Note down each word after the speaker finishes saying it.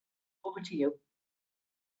over to you.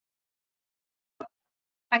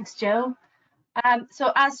 Thanks, Joe.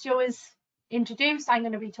 So as Joe has introduced, I'm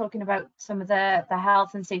going to be talking about some of the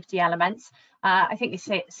health and safety elements. I think it's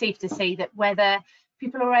safe to say that whether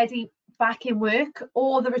people are already back in work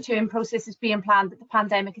or the return process is being planned, that the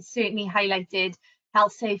pandemic has certainly highlighted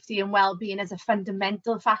health, safety and well-being as a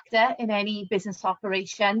fundamental factor in any business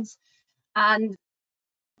operations. And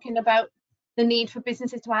talking about the need for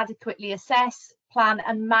businesses to adequately assess, plan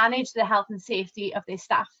and manage the health and safety of their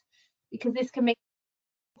staff, because this can make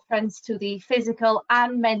a difference to the physical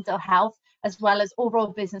and mental health, as well as overall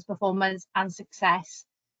business performance and success.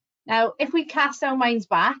 Now, if we cast our minds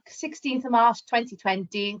back, 16th of March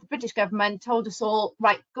 2020, the British government told us all,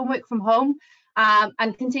 right, go work from home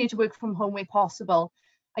and continue to work from home where possible.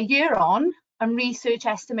 A year on, and research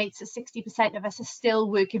estimates that 60% of us are still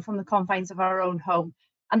working from the confines of our own home.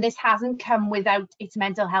 And this hasn't come without its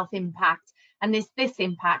mental health impact. And this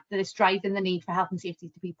impact that is driving the need for health and safety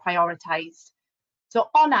to be prioritised. So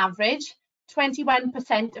on average,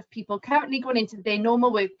 21% of people currently going into their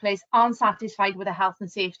normal workplace aren't satisfied with the health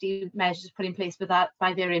and safety measures put in place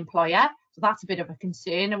by their employer. So that's a bit of a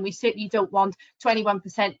concern, and we certainly don't want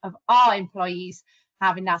 21% of our employees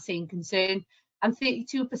having that same concern. And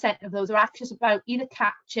 32% of those are anxious about either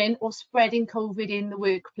catching or spreading COVID in the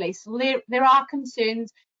workplace. So there are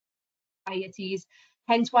concerns, anxieties,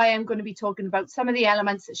 hence why I'm going to be talking about some of the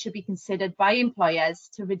elements that should be considered by employers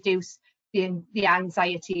to reduce the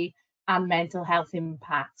anxiety and mental health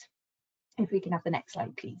impact. If we can have the next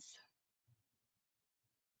slide, please.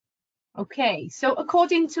 Okay, so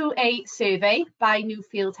according to a survey by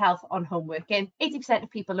Newfield Health on home working, 80% of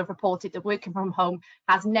people have reported that working from home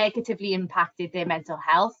has negatively impacted their mental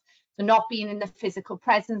health. So not being in the physical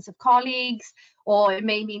presence of colleagues, or it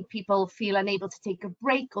may mean people feel unable to take a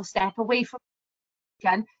break or step away from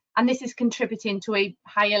work, and this is contributing to a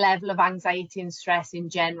higher level of anxiety and stress in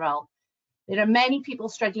general. There are many people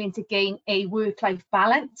struggling to gain a work-life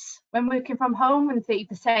balance when working from home, and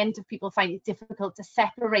 30% of people find it difficult to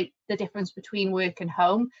separate the difference between work and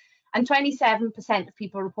home. And 27% of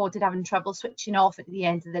people reported having trouble switching off at the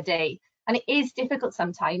end of the day. And it is difficult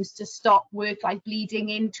sometimes to stop work-life bleeding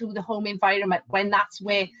into the home environment when that's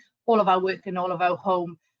where all of our work and all of our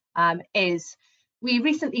home is. We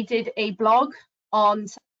recently did a blog on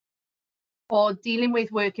dealing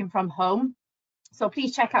with working from home. So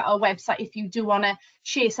please check out our website if you do want to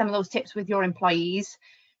share some of those tips with your employees.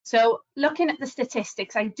 So looking at the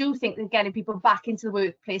statistics, I do think that getting people back into the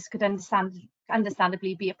workplace could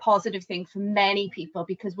understandably be a positive thing for many people,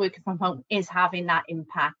 because working from home is having that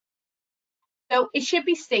impact. So it should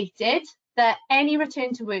be stated that any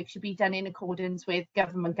return to work should be done in accordance with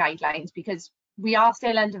government guidelines, because we are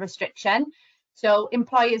still under restriction. So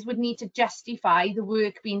employers would need to justify the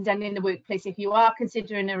work being done in the workplace if you are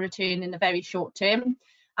considering a return in the very short term,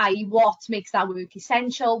 i.e. what makes that work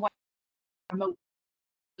essential, why remote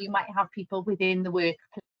you might have people within the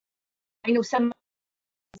workplace. I know some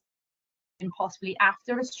possibly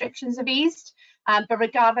after restrictions have eased, but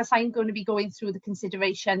regardless, I'm going to be going through the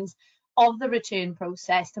considerations of the return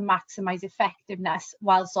process to maximise effectiveness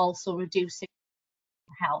whilst also reducing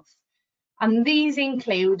health. And these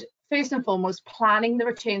include, first and foremost, planning the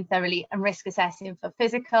return thoroughly and risk assessing for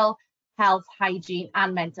physical health, hygiene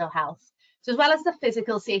and mental health. So as well as the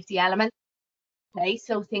physical safety element,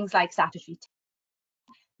 so things like statutory,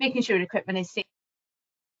 making sure equipment is safe.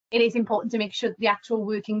 It is important to make sure that the actual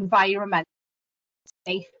working environment is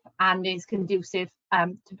safe and is conducive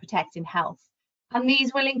to protecting health. And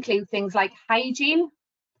these will include things like hygiene,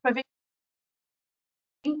 provision.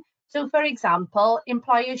 So for example,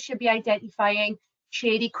 employers should be identifying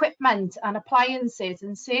shared equipment and appliances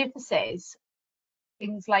and surfaces,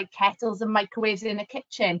 things like kettles and microwaves in a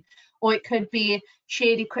kitchen, or it could be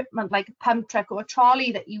shared equipment like a pump truck or a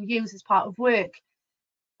trolley that you use as part of work.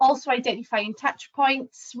 Also identifying touch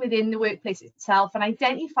points within the workplace itself and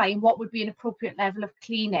identifying what would be an appropriate level of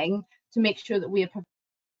cleaning to make sure that we are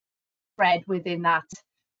spread within that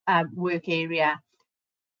work area.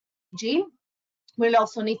 We'll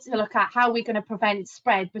also need to look at how we're going to prevent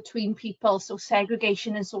spread between people, so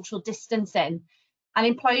segregation and social distancing. And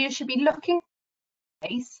employers should be looking at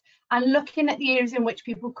this and looking at the areas in which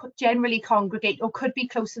people could generally congregate or could be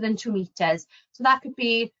closer than 2 meters. So that could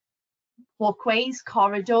be walkways,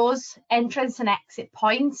 corridors, entrance and exit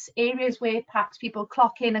points, areas where perhaps people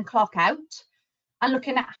clock in and clock out, and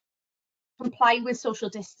looking at comply with social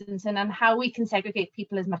distancing and how we can segregate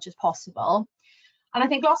people as much as possible. And I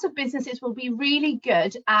think lots of businesses will be really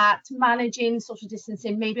good at managing social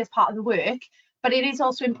distancing, maybe as part of the work, but it is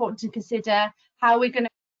also important to consider how we're going to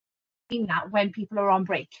do that when people are on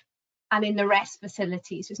break. and in the rest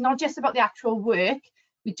facilities. So it's not just about the actual work.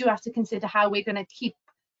 We do have to consider how we're going to keep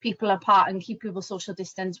people apart and keep people social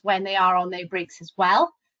distance when they are on their breaks as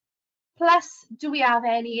well. Plus, do we have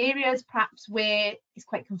any areas perhaps where it's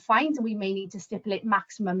quite confined and we may need to stipulate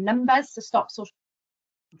maximum numbers to stop social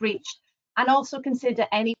breach, and also consider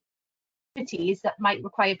any activities that might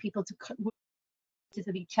require people to work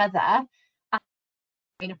with each other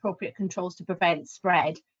and appropriate controls to prevent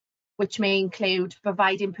spread, which may include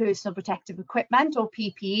providing personal protective equipment or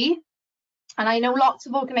PPE. And I know lots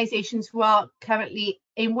of organisations who are currently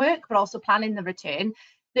in work but also planning the return,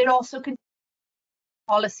 they're also considering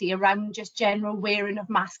policy around just general wearing of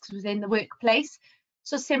masks within the workplace.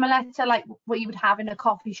 So similar to like what you would have in a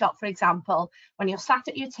coffee shop, for example, when you're sat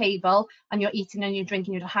at your table and you're eating and you're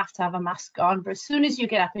drinking, you don't have to have a mask on. But as soon as you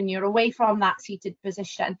get up and you're away from that seated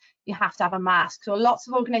position, you have to have a mask. So lots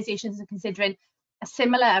of organisations are considering a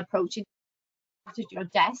similar approach. At your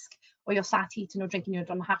desk or you're sat eating or drinking, you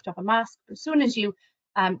don't have to have a mask. But as soon as you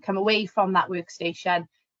come away from that workstation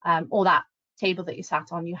or that table that you sat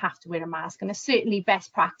on, you have to wear a mask. And it's certainly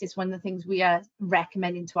best practice, one of the things we are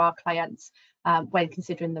recommending to our clients when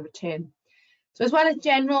considering the return. So as well as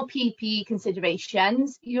general PPE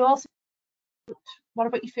considerations, you also, what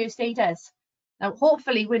about your first aiders? Now,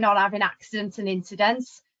 hopefully we're not having accidents and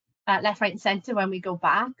incidents left, right and centre when we go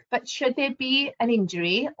back, but should there be an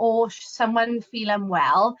injury or someone feel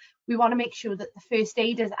unwell, we want to make sure that the first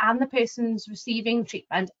aiders and the persons receiving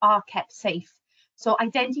treatment are kept safe. So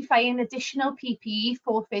identifying additional PPE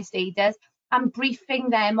for first aiders and briefing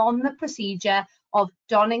them on the procedure of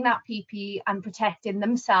donning that PPE and protecting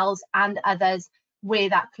themselves and others where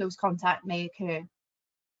that close contact may occur.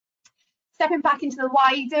 Stepping back into the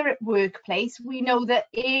wider workplace, we know that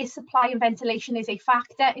air supply and ventilation is a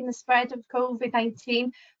factor in the spread of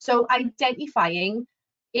COVID-19. So identifying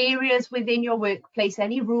areas within your workplace,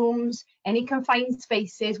 any rooms, any confined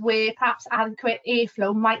spaces where perhaps adequate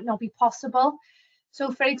airflow might not be possible. So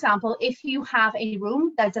for example, if you have a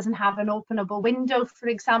room that doesn't have an openable window, for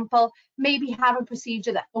example, maybe have a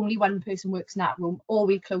procedure that only one person works in that room, or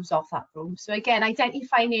we close off that room. So again,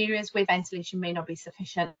 identifying areas where ventilation may not be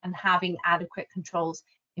sufficient and having adequate controls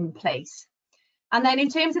in place. And then in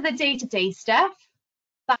terms of the day-to-day stuff,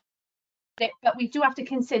 that's it, but we do have to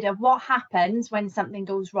consider what happens when something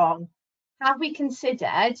goes wrong. Have we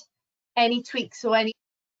considered any tweaks or any,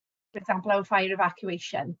 for example, our fire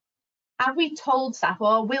evacuation? Have we told staff,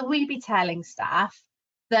 or will we be telling staff,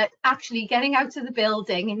 that actually getting out of the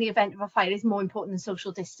building in the event of a fire is more important than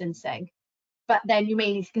social distancing? But then you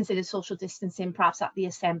may need to consider social distancing perhaps at the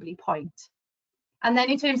assembly point. And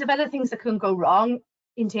then in terms of other things that can go wrong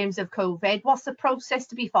in terms of COVID, what's the process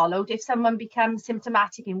to be followed if someone becomes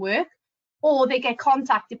symptomatic in work or they get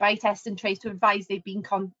contacted by Test and Trace to advise they've been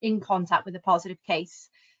in contact with a positive case?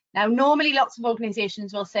 Now, normally lots of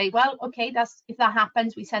organisations will say, well, okay, if that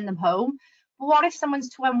happens, we send them home. But what if someone's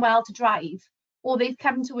too unwell to drive, or they've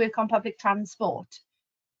come to work on public transport?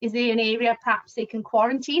 Is there an area perhaps they can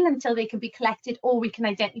quarantine until they can be collected, or we can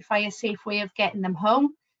identify a safe way of getting them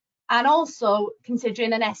home? And also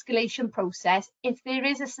considering an escalation process if there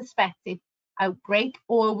is a suspected outbreak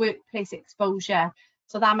or workplace exposure.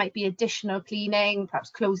 So that might be additional cleaning, perhaps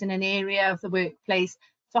closing an area of the workplace.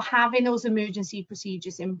 So having those emergency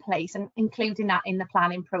procedures in place and including that in the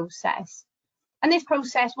planning process. And this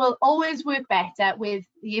process will always work better with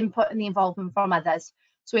the input and the involvement from others.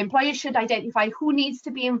 So employers should identify who needs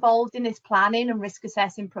to be involved in this planning and risk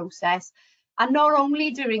assessing process. And not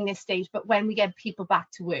only during this stage, but when we get people back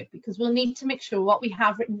to work, because we'll need to make sure what we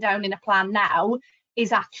have written down in a plan now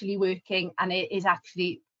is actually working and it is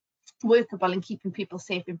actually workable and keeping people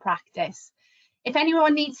safe in practice. If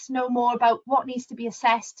anyone needs to know more about what needs to be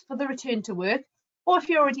assessed for the return to work, or if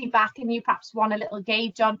you're already back and you perhaps want a little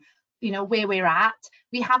gauge on, where we're at,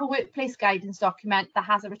 we have a workplace guidance document that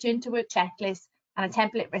has a return to work checklist and a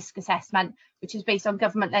template risk assessment, which is based on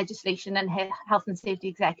government legislation and health and safety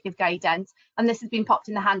executive guidance. And this has been popped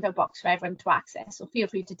in the handout box for everyone to access. So feel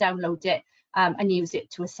free to download it and use it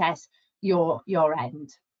to assess your end.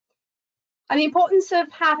 And the importance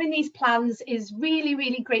of having these plans is really,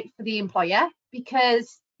 really great for the employer,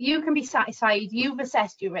 because you can be satisfied, you've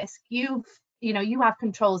assessed your risk, you have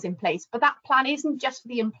controls in place, but that plan isn't just for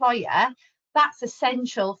the employer, that's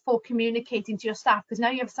essential for communicating to your staff, because now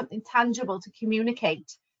you have something tangible to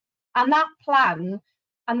communicate. And that plan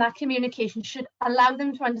and that communication should allow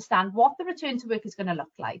them to understand what the return to work is going to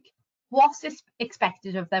look like, what's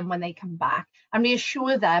expected of them when they come back, and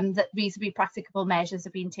reassure them that reasonably practicable measures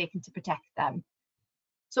are being taken to protect them.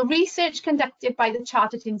 So research conducted by the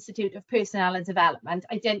Chartered Institute of Personnel and Development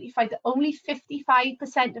identified that only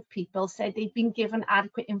 55% of people said they'd been given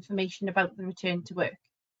adequate information about the return to work.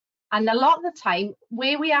 And a lot of the time,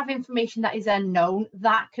 where we have information that is unknown,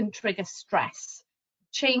 that can trigger stress.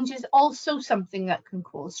 Change is also something that can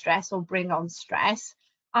cause stress or bring on stress.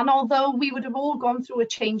 And although we would have all gone through a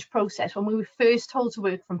change process when we were first told to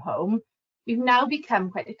work from home, we've now become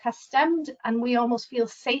quite accustomed and we almost feel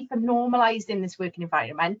safe and normalised in this working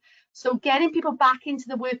environment. So getting people back into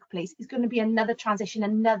the workplace is going to be another transition,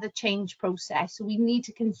 another change process. So we need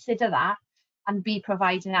to consider that and be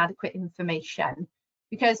providing adequate information.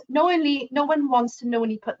 Because no one wants to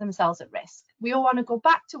knowingly put themselves at risk. We all want to go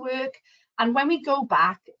back to work, and when we go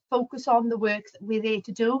back, focus on the work that we're there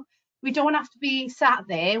to do. We don't have to be sat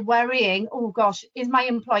there worrying, oh gosh, is my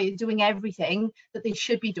employer doing everything that they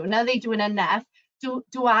should be doing? Are they doing enough? Do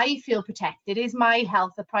I feel protected? Is my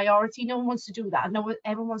health a priority? No one wants to do that.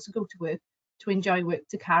 Everyone wants to go to work, to enjoy work,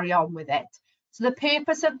 to carry on with it. So the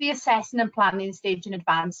purpose of the assessing and planning stage in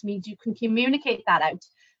advance means you can communicate that out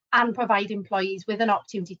and provide employees with an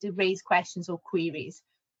opportunity to raise questions or queries.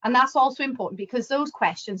 And that's also important because those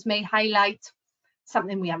questions may highlight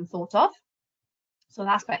something we haven't thought of. So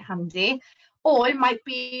that's quite handy. Or it might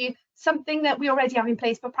be something that we already have in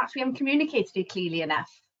place, but perhaps we haven't communicated it clearly enough.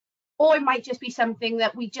 Or it might just be something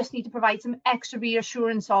that we just need to provide some extra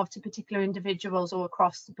reassurance of to particular individuals or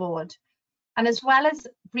across the board. And as well as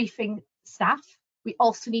briefing staff, we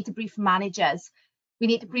also need to brief managers. We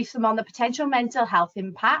need to brief them on the potential mental health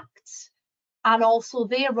impacts and also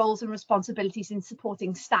their roles and responsibilities in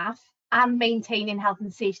supporting staff and maintaining health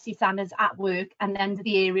and safety standards at work and under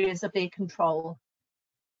the areas of their control.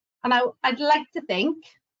 And I'd like to think,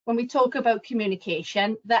 when we talk about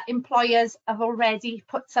communication, that employers have already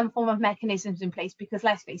put some form of mechanisms in place because,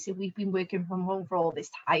 let's face it, we've been working from home for all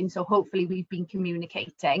this time, so hopefully we've been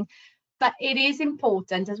communicating. But it is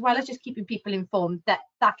important, as well as just keeping people informed, that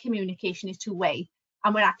that communication is two-way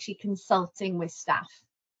and we're actually consulting with staff.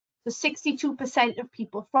 So 62% of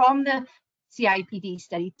people from the CIPD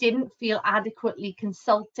study didn't feel adequately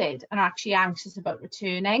consulted and are actually anxious about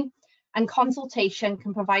returning. And consultation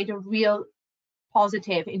can provide a real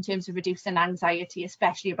positive in terms of reducing anxiety,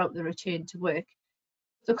 especially about the return to work.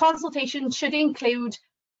 So consultation should include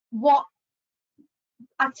what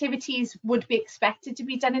activities would be expected to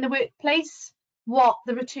be done in the workplace, what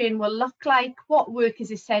the return will look like, what work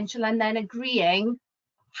is essential, and then agreeing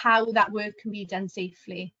how that work can be done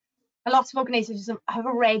safely. A lot of organisations have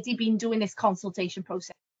already been doing this consultation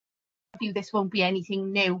process. This won't be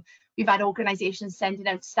anything new. We've had organisations sending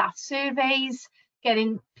out staff surveys,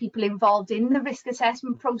 getting people involved in the risk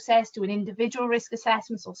assessment process, doing individual risk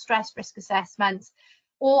assessments or stress risk assessments,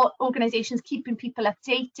 or organisations keeping people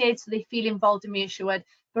updated so they feel involved and reassured.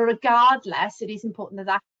 But regardless, it is important that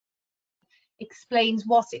that explains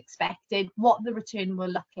what's expected, what the return will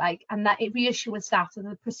look like, and that it reassures staff of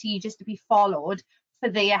the procedures to be followed for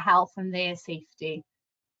their health and their safety.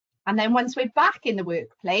 And then once we're back in the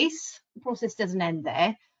workplace, the process doesn't end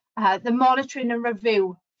there. The monitoring and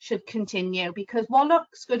review should continue, because what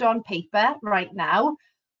looks good on paper right now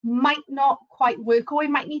might not quite work, or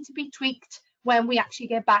it might need to be tweaked when we actually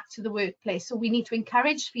get back to the workplace. So we need to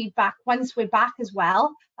encourage feedback once we're back as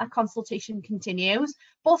well. That consultation continues,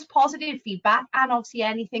 both positive feedback and obviously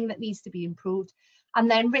anything that needs to be improved.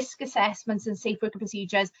 And then risk assessments and safe working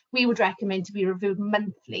procedures, we would recommend to be reviewed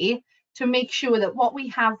monthly to make sure that what we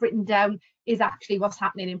have written down is actually what's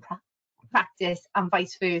happening in practice and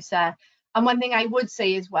vice versa. And one thing I would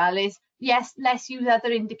say as well is, yes, let's use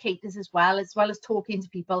other indicators as well as talking to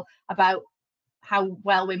people about how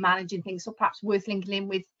well we're managing things. So perhaps worth linking in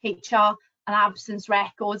with HR and absence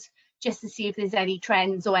records just to see if there's any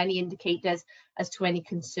trends or any indicators as to any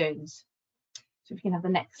concerns. So if you can have the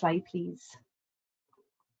next slide, please.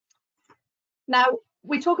 Now,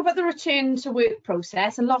 we talk about the return to work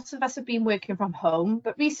process, and lots of us have been working from home,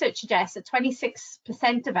 but research suggests that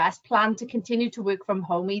 26% of us plan to continue to work from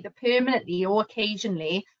home either permanently or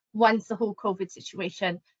occasionally once the whole COVID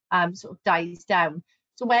situation sort of dies down.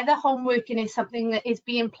 So whether home working is something that is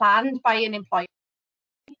being planned by an employer,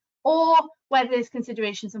 or whether there's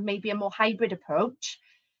considerations of maybe a more hybrid approach,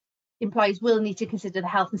 employees will need to consider the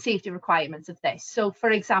health and safety requirements of this. So for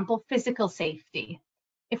example, physical safety.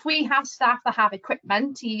 If we have staff that have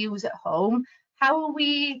equipment to use at home, how are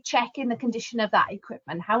we checking the condition of that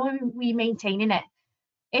equipment? How are we maintaining it?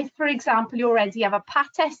 If, for example, you already have a PAT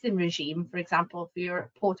testing regime, for example, for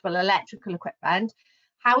your portable electrical equipment,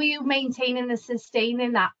 how are you maintaining and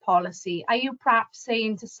sustaining that policy? Are you perhaps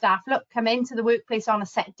saying to staff, look, come into the workplace on a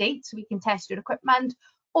set date so we can test your equipment?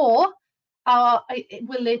 Or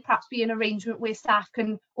will there perhaps be an arrangement where staff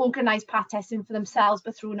can organise PAT testing for themselves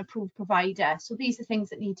but through an approved provider? So these are things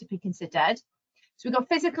that need to be considered. So we've got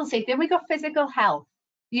physical safety, then we've got physical health,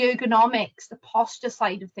 the ergonomics, the posture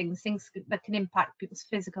side of things that can impact people's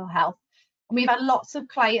physical health. And we've had lots of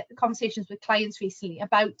conversations with clients recently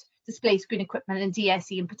about display screen equipment and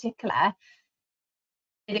DSE in particular.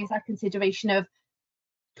 It is that consideration of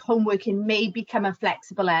home working may become a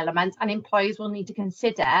flexible element, and employers will need to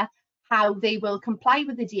consider how they will comply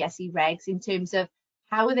with the DSE regs in terms of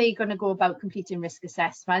how are they going to go about completing risk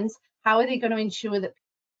assessments, how are they going to ensure that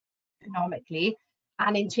economically,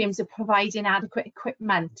 and in terms of providing adequate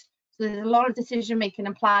equipment. So there's a lot of decision making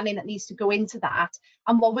and planning that needs to go into that.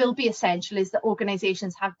 And what will be essential is that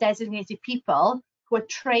organisations have designated people who are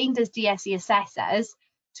trained as DSE assessors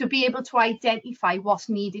to be able to identify what's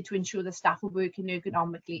needed to ensure the staff are working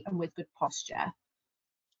ergonomically and with good posture.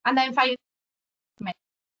 And then finally,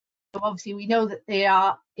 obviously we know that there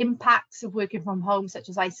are impacts of working from home, such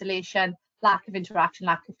as isolation, lack of interaction,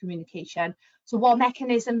 lack of communication. So what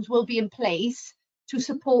mechanisms will be in place to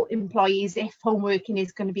support employees if home working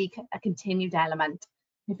is going to be a continued element?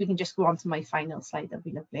 If we can just go on to my final slide, that'd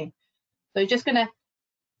be lovely. So just going to,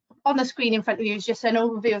 on the screen in front of you is just an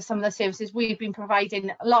overview of some of the services we've been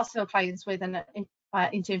providing lots of our clients with, and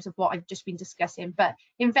in terms of what I've just been discussing. But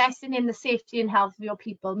investing in the safety and health of your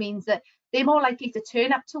people means that they're more likely to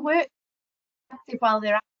turn up to work while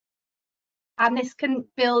they're out. And this can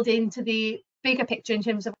build into the bigger picture in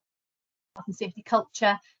terms of health and safety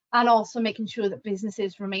culture, and also making sure that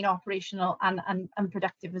businesses remain operational and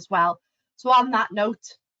productive as well. So on that note,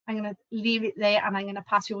 I'm going to leave it there, and I'm going to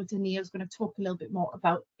pass you over to Neil, who's going to talk a little bit more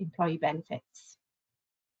about employee benefits.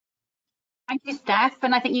 Thank you, Steph,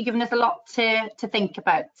 and I think you've given us a lot to think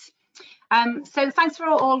about. So thanks for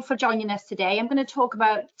all for joining us today. I'm going to talk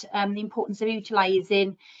about the importance of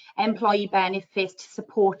utilising employee benefits to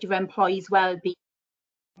support your employees' well-being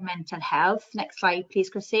and mental health. Next slide, please,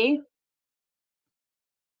 Chrissy.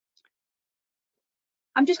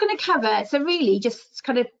 I'm just going to cover, so really just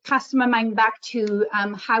kind of cast my mind back to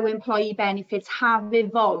how employee benefits have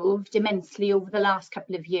evolved immensely over the last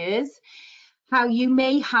couple of years. How you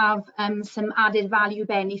may have some added value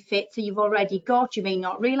benefits that you've already got, you may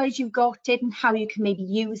not realise you've got it, and how you can maybe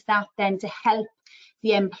use that then to help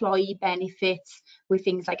the employee benefits with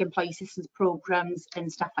things like employee assistance programs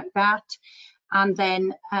and stuff like that. And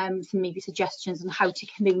then some maybe suggestions on how to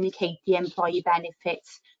communicate the employee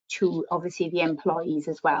benefits to obviously the employees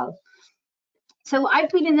as well. So I've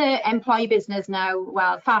been in the employee business now,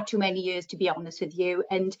 well, far too many years to be honest with you,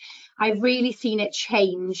 and I've really seen it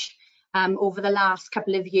change over the last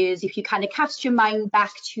couple of years. If you kind of cast your mind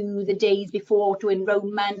back to the days before auto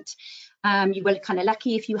enrolment, you were kind of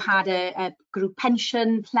lucky if you had a group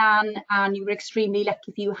pension plan, and you were extremely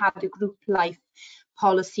lucky if you had a group life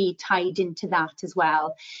policy tied into that as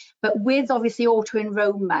well. But with obviously auto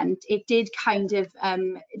enrolment, it did kind of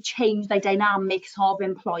change the dynamics of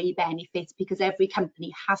employee benefits, because every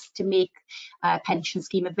company has to make a pension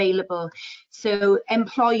scheme available. So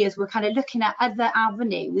employers were kind of looking at other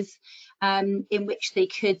avenues in which they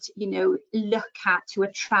could, you know, look at to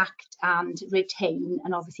attract and retain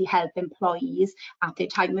and obviously help employees at their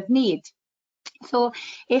time of need. So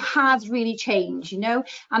it has really changed, you know,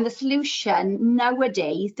 and the solution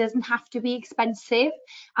nowadays doesn't have to be expensive,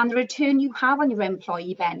 and the return you have on your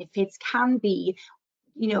employee benefits can be,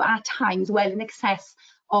 you know, at times well in excess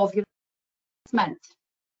of your investment.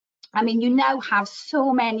 I mean, you now have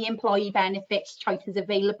so many employee benefits choices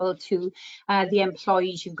available to the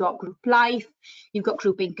employees. You've got group life, you've got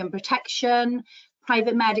group income protection,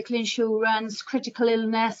 private medical insurance, critical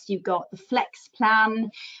illness, you've got the flex plan,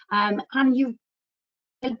 and you've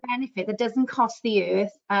benefit that doesn't cost the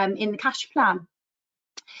earth in the cash plan.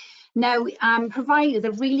 Now, providers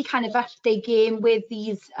are really kind of up their game with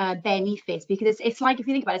these benefits, because it's like, if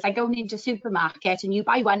you think about it, it's like going into a supermarket and you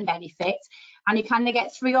buy one benefit and you kind of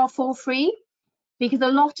get 3 or 4 free, because a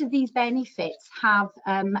lot of these benefits have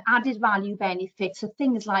added value benefits. So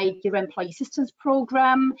things like your employee assistance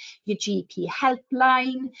program, your GP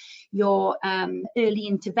helpline, your early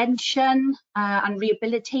intervention and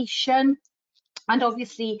rehabilitation. And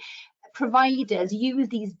obviously providers use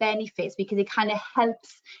these benefits because it kind of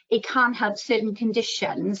helps, it can help certain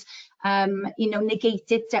conditions, you know,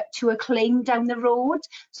 negate it to a claim down the road.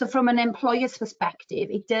 So from an employer's perspective,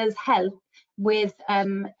 it does help with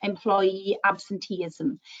employee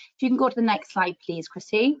absenteeism. If you can go to the next slide, please,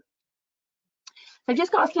 Chrissy. So I've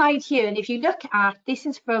just got a slide here, and if you look at, this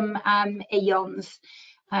is from Aon's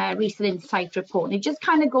recent insight report, and it just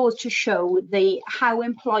kind of goes to show how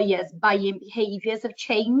employers' buying behaviours have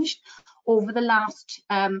changed over the last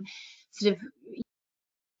sort of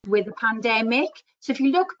with the pandemic. So if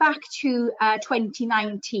you look back to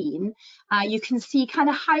 2019, you can see kind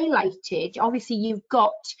of highlighted, obviously you've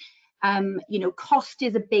got you know, cost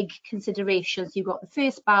is a big consideration. So you've got the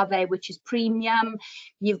first bar there, which is premium.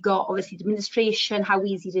 You've got obviously administration, how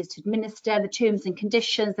easy it is to administer, the terms and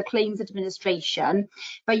conditions, the claims administration.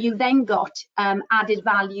 But you've then got added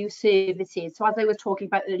value services. So as I was talking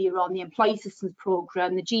about earlier on, the employee assistance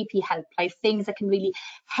program, the GP helpline, things that can really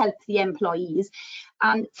help the employees.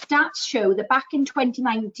 And stats show that back in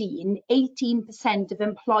 2019, 18% of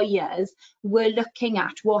employers were looking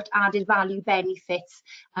at what added value benefits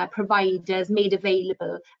providers made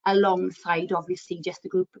available alongside, obviously, just the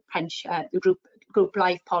group pension, the group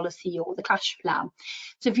life policy or the cash plan.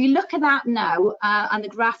 So if you look at that now, and the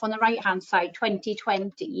graph on the right-hand side,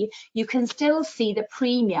 2020, you can still see the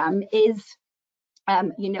premium is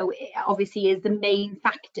you know, obviously is the main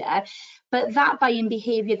factor, but that buying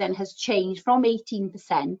behaviour then has changed from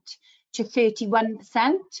 18% to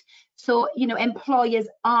 31%. So, you know, employers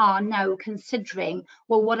are now considering,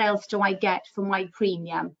 well, what else do I get for my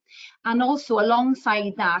premium? And also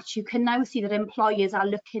alongside that, you can now see that employers are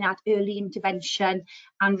looking at early intervention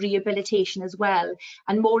and rehabilitation as well.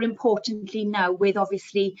 And more importantly now, with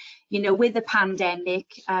obviously, you know, with the pandemic,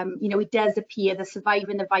 you know, it does appear that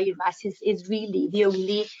surviving the virus is really the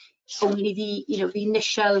only the, you know, the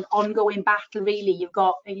initial ongoing battle. Really, you've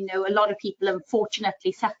got, you know, a lot of people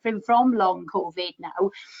unfortunately suffering from long COVID now,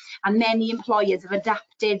 and many employers have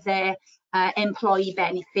adapted their employee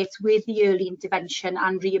benefits with the early intervention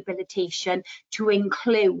and rehabilitation to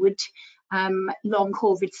include long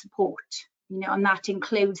COVID support, you know, and that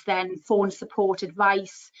includes then phone support,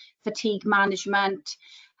 advice, fatigue management,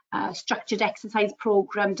 structured exercise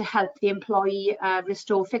program to help the employee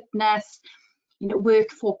restore fitness, you know,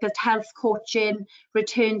 work-focused health coaching,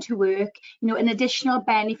 return to work, you know, an additional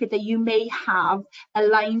benefit that you may have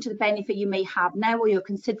aligned to the benefit you may have now or you're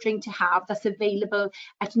considering to have that's available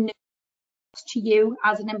at no cost to you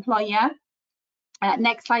as an employer.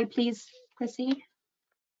 Next slide, please, Chrissy.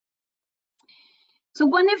 So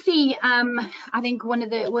one of the, I think one of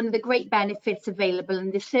the great benefits available,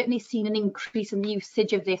 and they've certainly seen an increase in the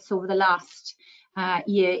usage of this over the last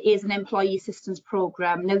year, is an employee assistance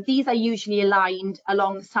program. Now, these are usually aligned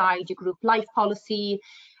alongside your group life policy,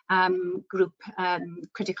 group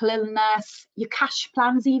critical illness, your cash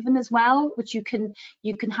plans even as well, which you can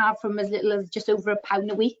have from as little as just over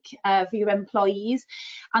 £1 a week for your employees.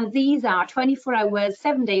 And these are 24 hours,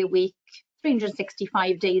 7 days a week,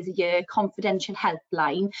 365 days a year confidential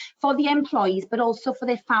helpline for the employees, but also for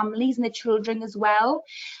their families and their children as well.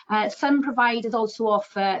 Some providers also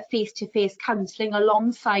offer face-to-face counselling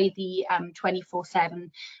alongside the 24/7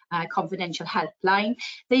 confidential helpline.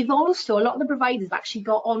 They've also, a lot of the providers have actually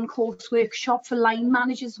got on-course workshop for line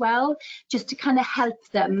managers as well, just to kind of help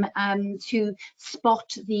them to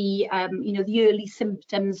spot the you know, the early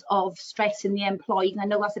symptoms of stress in the employee. And I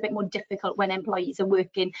know that's a bit more difficult when employees are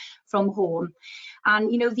working from home. And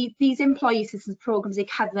you know, these employee assistance programs, it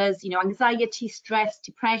covers, you know, anxiety, stress,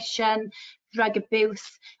 depression, drug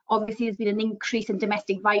abuse. Obviously there's been an increase in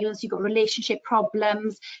domestic violence, you've got relationship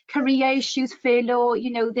problems, career issues, furlough,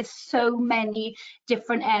 you know, there's so many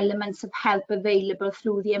different elements of help available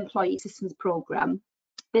through the employee assistance program.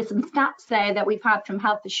 There's some stats there that we've had from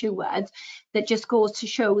Health Assured that just goes to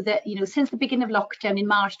show that, you know, since the beginning of lockdown in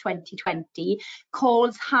March 2020,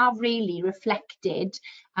 calls have really reflected,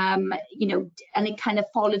 you know, and it kind of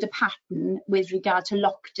followed a pattern with regard to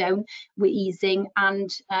lockdown, with easing and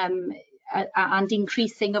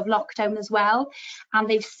increasing of lockdown as well. And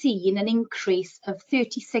they've seen an increase of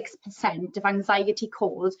 36% of anxiety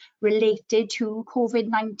calls related to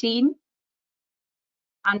COVID-19.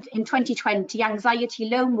 And in 2020, anxiety,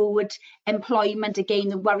 low mood, employment, again,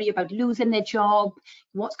 the worry about losing their job,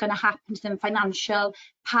 what's going to happen to them, financial,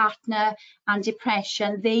 partner, and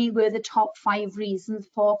depression, they were the top 5 reasons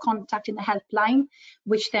for contacting the helpline,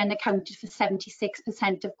 which then accounted for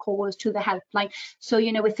 76% of calls to the helpline. So,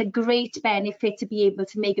 you know, it's a great benefit to be able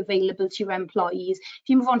to make available to your employees. If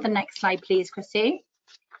you move on to the next slide, please, Chrissy.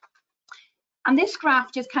 And this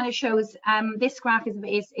graph just kind of shows, this graph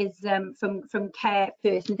is from Care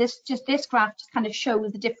First. And this graph just kind of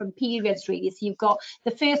shows the different periods really. So you've got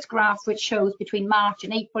the first graph which shows between March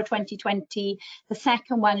and April 2020. The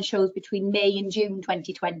second one shows between May and June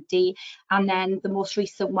 2020. And then the most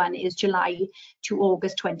recent one is July to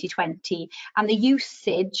August 2020. And the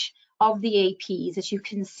usage of the APs, as you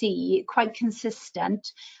can see, quite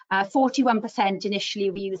consistent. 41%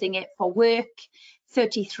 initially were using it for work,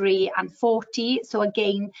 33 and 40. So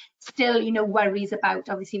again, still, you know, worries about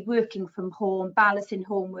obviously working from home, balancing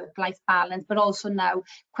home work-life balance, but also now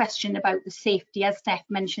question about the safety, as Steph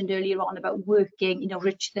mentioned earlier on, about working, you know,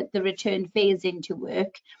 the return phase into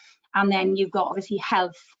work. And then you've got obviously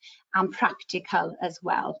health and practical as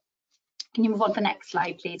well. Can you move on to the next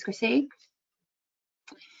slide, please, Chrissy?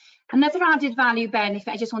 Another added value benefit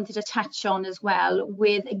I just wanted to touch on as well,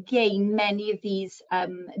 with again many of these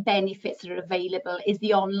benefits that are available, is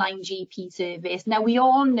the online GP service. Now we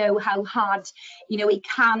all know how hard, you know, it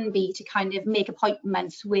can be to kind of make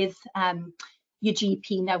appointments with your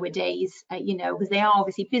GP nowadays, you know, because they are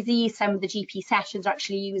obviously busy. Some of the GP sessions are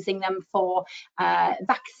actually using them for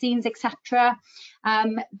vaccines, etc.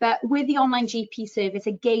 But with the online GP service,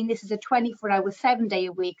 again, this is a 24-hour, 7-day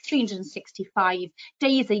a week, 365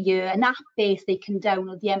 days a year, an app base they can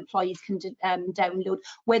download, the employees can download,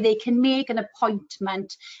 where they can make an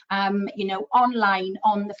appointment, you know, online,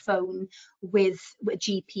 on the phone with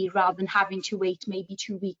GP, rather than having to wait maybe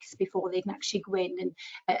 2 weeks before they can actually go in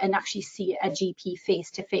and actually see a GP face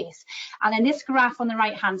to face. And in this graph on the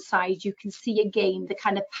right hand side, you can see again the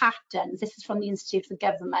kind of patterns. This is from the Institute for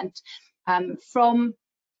Government, from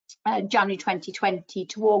January 2020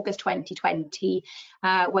 to August 2020,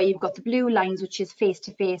 where you've got the blue lines, which is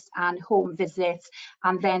face-to-face and home visits,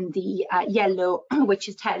 and then the yellow, which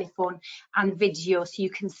is telephone and video. So you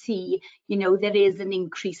can see, you know, there is an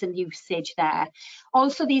increase in usage there.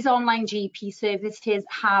 Also, these online GP services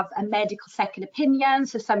have a medical second opinion.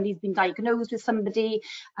 So somebody's been diagnosed with somebody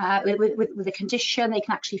with a condition, they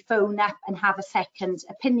can actually phone up and have a second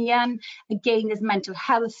opinion. Again, there's mental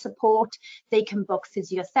health support. They can book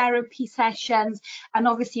physiotherapy sessions. And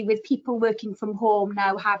obviously with people working from home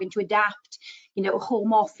now, having to adapt, you know,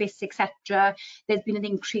 home office, etc., there's been an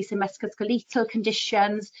increase in musculoskeletal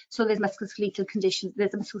conditions. So there's musculoskeletal conditions,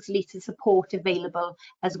 there's a musculoskeletal support available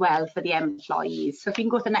as well for the employees. So if you can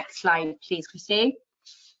go to the next slide, please, Chrissy.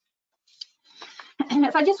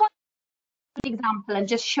 If I just want an example and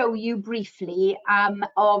just show you briefly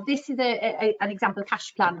of, this is an example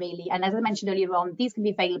cash plan really, and as I mentioned earlier on, these can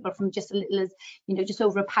be available from just as little as, you know, just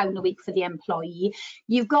over £1 a week for the employee.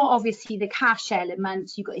 You've got obviously the cash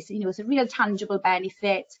element. You've got, you know, it's a real tangible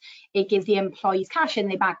benefit. It gives the employees cash in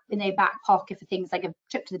their back pocket for things like a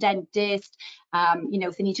trip to the dentist, you know,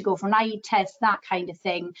 if they need to go for an eye test, that kind of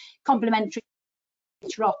thing. Complimentary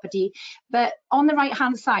property. But on the right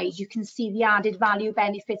hand side, you can see the added value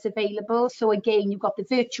benefits available. So again, you've got the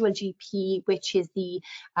virtual GP, which is the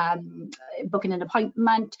booking an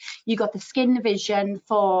appointment. You've got the skin vision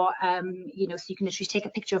for you know, so you can literally take a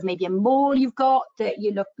picture of maybe a mole you've got that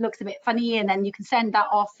you looks a bit funny, and then you can send that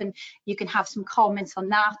off and you can have some comments on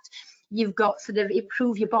that. You've got sort of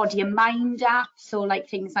improve your body and mind app, so like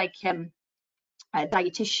things like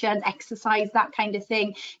dietitian, exercise, that kind of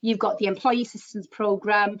thing. You've got the employee assistance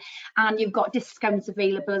program, and you've got discounts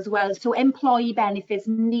available as well. So employee benefits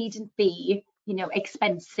needn't be, you know,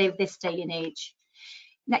 expensive this day and age.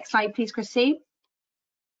 Next slide, please, Chrissy.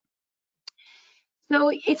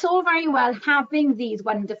 So it's all very well having these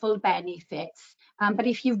wonderful benefits, but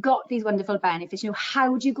if you've got these wonderful benefits, you know,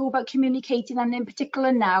 how do you go about communicating? And in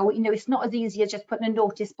particular now, you know, it's not as easy as just putting a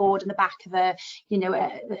notice board in the back of a, you know,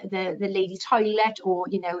 the ladies' toilet, or,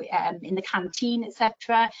 you know, in the canteen,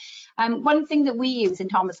 etc. One thing that we use in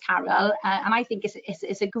Thomas Carroll, and I think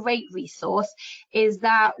is a great resource, is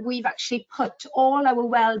that we've actually put all our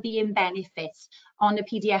wellbeing benefits on a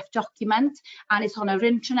PDF document, and it's on our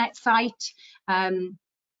intranet site.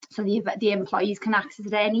 So the employees can access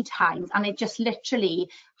it at any time, and it just literally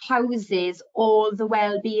houses all the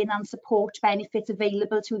wellbeing and support benefits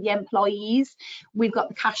available to the employees. We've got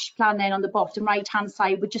the cash plan then on the bottom right hand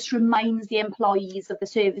side, which just reminds the employees of the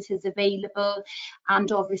services available,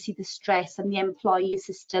 and obviously the stress and the employee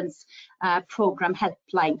assistance program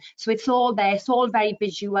helpline. So it's all there, it's all very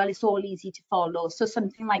visual, it's all easy to follow. So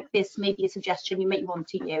something like this may be a suggestion you may want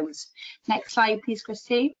to use. Next slide, please,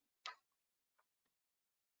 Chrissy.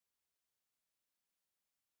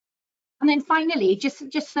 And then finally,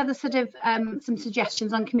 just other sort of some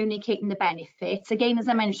suggestions on communicating the benefits. Again, as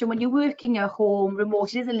I mentioned, when you're working at home,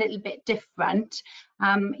 remote, it is a little bit different.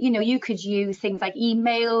 You know, you could use things like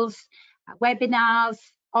emails, webinars,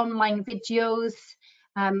 online videos.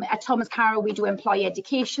 At Thomas Carroll, we do employee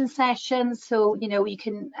education sessions. So, you know, you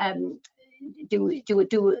can do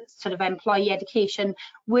sort of employee education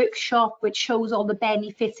workshop, which shows all the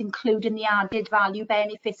benefits, including the added value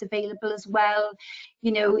benefits available as well.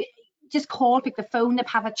 You know, just call, pick the phone up,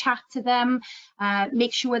 have a chat to them,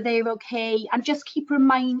 make sure they're okay, and just keep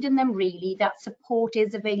reminding them really that support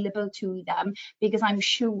is available to them, because I'm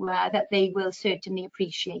sure that they will certainly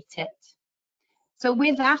appreciate it. So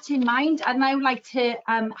with that in mind, I'd now like to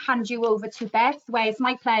hand you over to Beth, where it's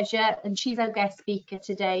my pleasure, and she's our guest speaker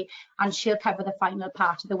today, and she'll cover the final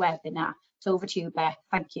part of the webinar. So over to you, Beth.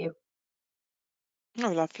 Thank you.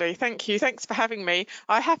 Oh, lovely. Thank you. Thanks for having me.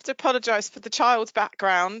 I have to apologise for the child's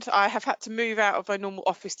background. I have had to move out of my normal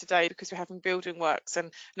office today because we're having building works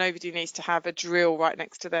and nobody needs to have a drill right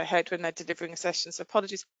next to their head when they're delivering a session. So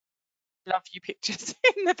apologies. Love you pictures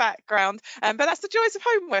in the background, but that's the joys of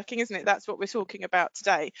home working, isn't it? That's what we're talking about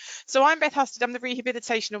today. So I'm Beth Husted. I'm the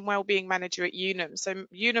Rehabilitation and Wellbeing Manager at Unum. So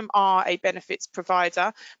Unum are a benefits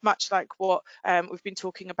provider, much like what we've been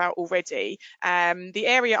talking about already. The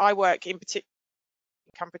area I work in particular,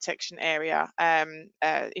 income protection area,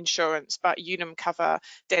 insurance, but Unum cover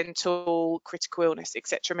dental, critical illness,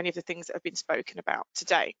 etc. Many of the things that have been spoken about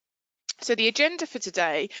today. So the agenda for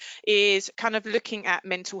today is kind of looking at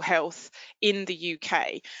mental health in the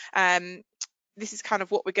UK. This is kind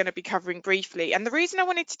of what we're going to be covering briefly. And the reason I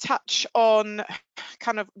wanted to touch on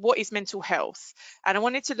kind of what is mental health, and I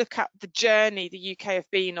wanted to look at the journey the UK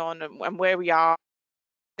have been on and where we are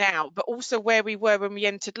now, but also where we were when we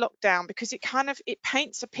entered lockdown, because it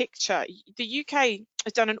paints a picture. The UK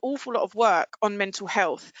has done an awful lot of work on mental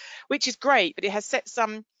health, which is great, but it has set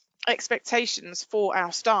some expectations for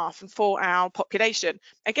our staff and for our population.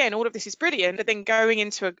 Again, all of this is brilliant, but then going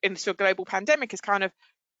into a global pandemic has kind of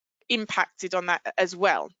impacted on that as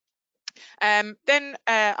well. Then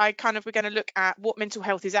we're going to look at what mental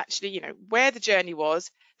health is actually, where the journey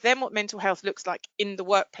was, then what mental health looks like in the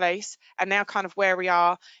workplace, and now kind of where we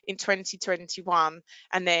are in 2021,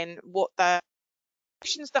 and then what the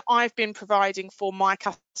solutions that I've been providing for my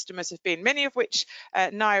customers have been, many of which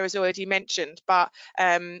Naya has already mentioned, but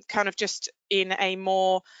kind of just in a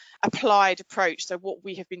more applied approach, so what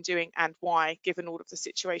we have been doing and why, given all of the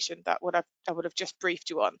situation that I would have just briefed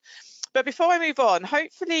you on. But before I move on,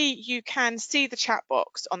 hopefully you can see the chat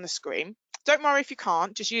box on the screen. Don't worry if you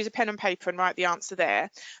can't, just use a pen and paper and write the answer there.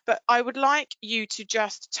 But I would like you to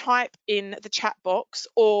just type in the chat box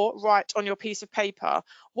or write on your piece of paper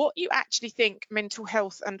what you actually think mental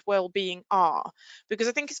health and well-being are, because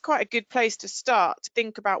I think it's quite a good place to start to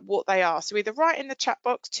think about what they are. So either write in the chat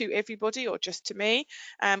box to everybody or just to me,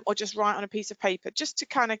 or just write on a piece of paper, just to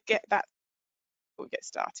kind of get that before we get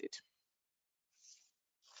started.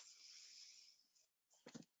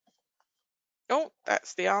 Oh,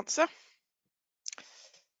 that's the answer.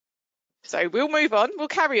 So we'll move on, we'll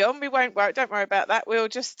carry on, we won't worry, don't worry about that, we'll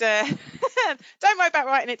just, don't worry about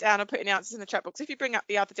writing it down or putting the answers in the chat box. If you bring up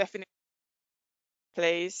the other definition,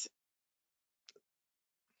 please.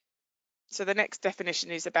 So the next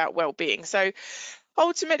definition is about well-being. So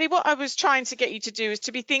ultimately what I was trying to get you to do is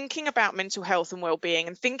to be thinking about mental health and well-being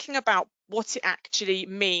and thinking about what it actually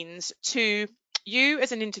means to you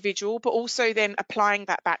as an individual, but also then applying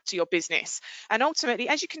that back to your business. And ultimately,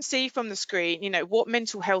 as you can see from the screen, what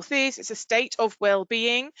mental health is, it's a state of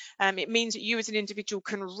well-being. It means that you as an individual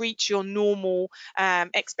can reach your normal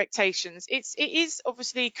expectations. It is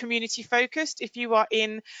obviously community focused. If you are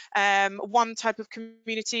in one type of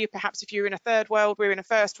community, perhaps if you're in a third world, we're in a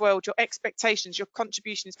first world, your expectations, your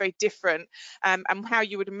contribution is very different, and how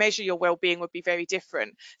you would measure your well-being would be very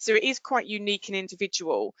different. So it is quite unique and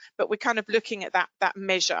individual, but we're kind of looking at that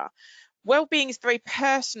measure. Well-being is very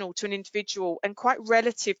personal to an individual and quite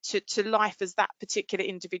relative to life as that particular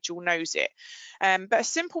individual knows it. But a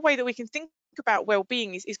simple way that we can think about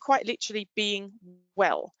well-being is quite literally being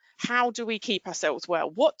well. How do we keep ourselves well?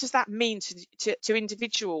 What does that mean to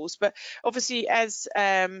individuals? But obviously, as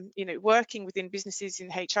working within businesses in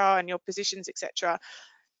HR and your positions, etc.,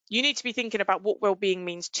 you need to be thinking about what well-being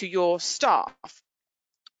means to your staff.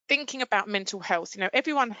 Thinking about mental health,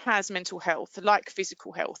 everyone has mental health, like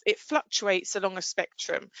physical health. It fluctuates along a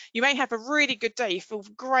spectrum. You may have a really good day, you feel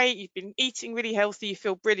great, you've been eating really healthy, you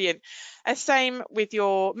feel brilliant. Same with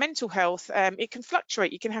your mental health, it can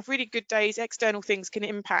fluctuate. You can have really good days, external things can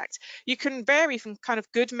impact. You can vary from kind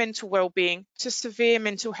of good mental well-being to severe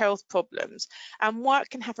mental health problems. And work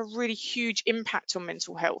can have a really huge impact on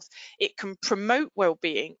mental health. It can promote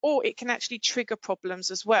well-being, or it can actually trigger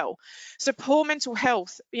problems as well. So poor mental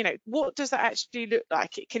health, what does that actually look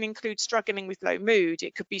like? It can include struggling with low mood,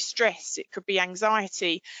 it could be stress, it could be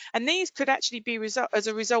anxiety, and these could actually be as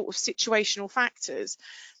a result of situational factors.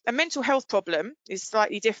 A mental health problem is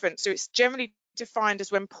slightly different, so it's generally defined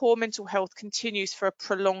as when poor mental health continues for a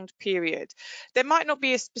prolonged period. There might not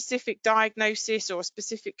be a specific diagnosis or a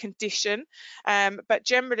specific condition, but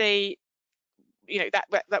generally,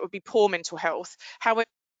 that would be poor mental health. However,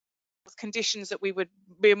 conditions that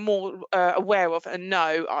we're more aware of and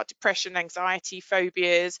know are depression, anxiety,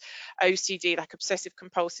 phobias, OCD, like obsessive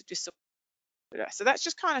compulsive disorder, So that's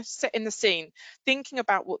just kind of setting the scene, thinking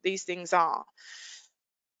about what these things are.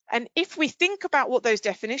 And if we think about what those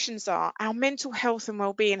definitions are, our mental health and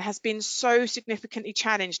well-being has been so significantly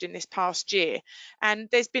challenged in this past year. And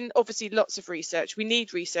there's been obviously lots of research. We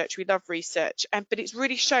need research, we love research, but it's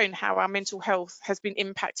really shown how our mental health has been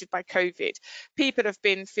impacted by COVID. People have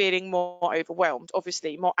been feeling more overwhelmed,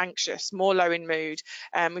 obviously, more anxious, more low in mood.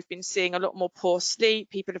 We've been seeing a lot more poor sleep.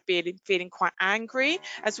 People have been feeling quite angry,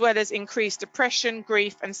 as well as increased depression,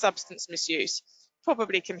 grief, and substance misuse.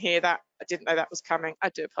 Probably can hear that. I didn't know that was coming. I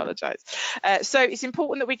do apologise. So it's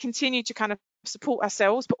important that we continue to kind of support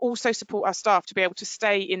ourselves, but also support our staff to be able to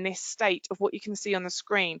stay in this state of what you can see on the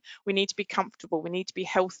screen. We need to be comfortable. We need to be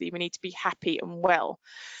healthy. We need to be happy and well.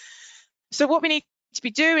 So what we need to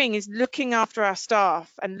be doing is looking after our staff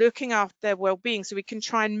and looking after their well-being, so we can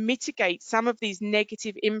try and mitigate some of these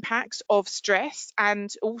negative impacts of stress, and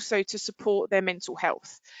also to support their mental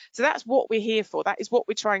health. So that's what we're here for. That is what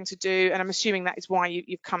we're trying to do, and I'm assuming that is why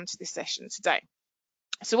you've come to this session today.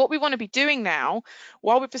 So what we want to be doing now,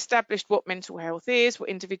 while we've established what mental health is, what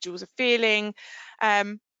individuals are feeling,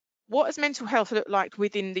 what does mental health look like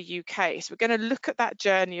within the UK? So we're going to look at that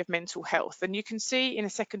journey of mental health, and you can see in a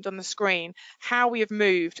second on the screen how we have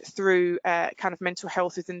moved through kind of mental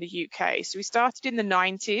health within the UK. So we started in the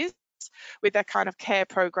 90s with their kind of care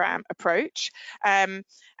program approach, and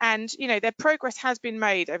you know, their progress has been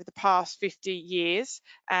made over the past 50 years.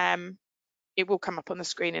 It will come up on the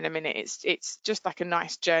screen in a minute. It's just like a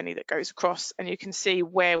nice journey that goes across, and you can see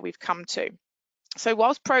where we've come to. So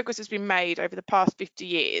whilst progress has been made over the past 50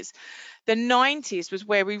 years, the 90s was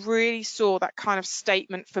where we really saw that kind of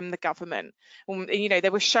statement from the government. You know,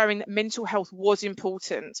 they were showing that mental health was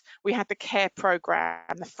important. We had the care programme,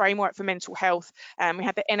 the framework for mental health, and we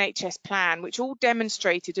had the NHS plan, which all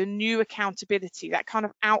demonstrated a new accountability, that kind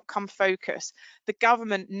of outcome focus. The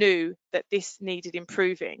government knew that this needed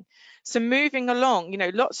improving. So moving along, you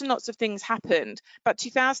know, lots and lots of things happened, but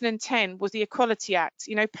 2010 was the Equality Act.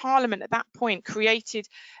 You know, Parliament at that point created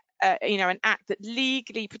you know, an act that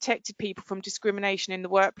legally protected people from discrimination in the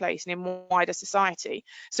workplace and in wider society.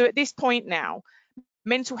 So at this point now,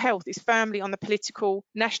 mental health is firmly on the political,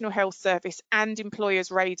 National Health Service and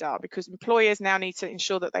employers' radar, because employers now need to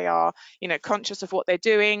ensure that they are, you know, conscious of what they're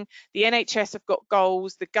doing. The NHS have got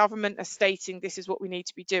goals. The government are stating this is what we need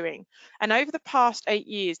to be doing. And over the past 8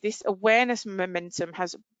 years, this awareness momentum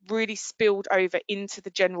has really spilled over into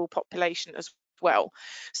the general population as well.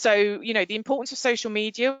 So, you know, the importance of social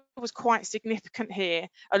media was quite significant here,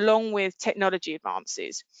 along with technology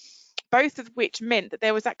advances, both of which meant that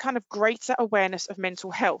there was that kind of greater awareness of mental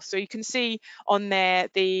health. So you can see on there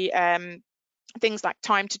the things like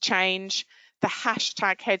time to change, the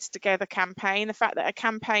hashtag Heads Together campaign, the fact that a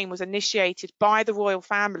campaign was initiated by the royal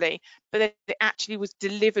family, but it actually was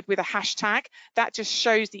delivered with a hashtag. That just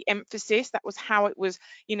shows the emphasis. That was how it was,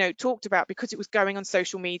 you know, talked about, because it was going on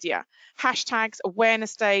social media. Hashtags,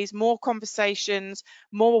 awareness days, more conversations,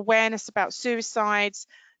 more awareness about suicides,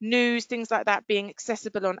 news, things like that being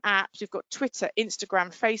accessible on apps. We've got Twitter,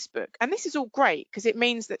 Instagram, Facebook, and this is all great because it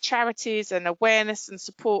means that charities and awareness and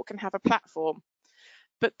support can have a platform.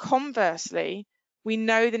 But conversely, we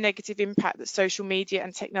know the negative impact that social media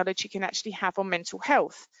and technology can actually have on mental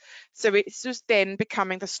health. So it's just then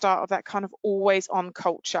becoming the start of that kind of always on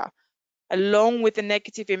culture, along with the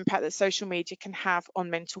negative impact that social media can have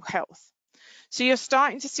on mental health. So you're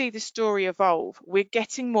starting to see the story evolve. We're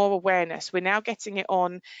getting more awareness. We're now getting it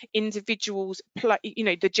on individuals, you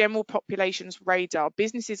know, the general population's radar.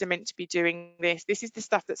 Businesses are meant to be doing this. This is the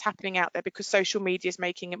stuff that's happening out there because social media is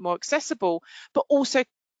making it more accessible, but also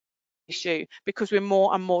issue because we're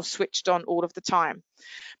more and more switched on all of the time.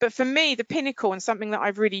 But for me, the pinnacle and something that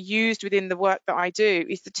I've really used within the work that I do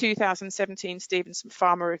is the 2017 Stevenson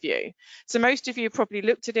Pharma Review. So most of you have probably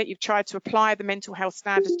looked at it, you've tried to apply the mental health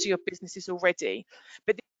standards to your businesses already.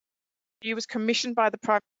 But the review was commissioned by the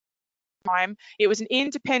private time. It was an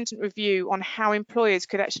independent review on how employers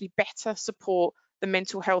could actually better support the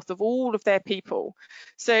mental health of all of their people.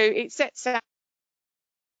 So it sets out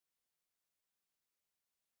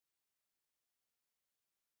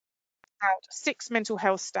 6 mental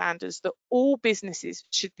health standards that all businesses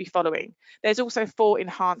should be following. There's also 4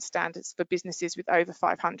 enhanced standards for businesses with over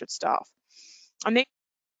 500 staff. And they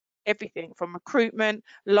everything from recruitment,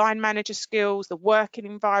 line manager skills, the working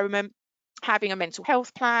environment, having a mental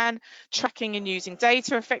health plan, tracking and using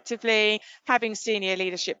data effectively, having senior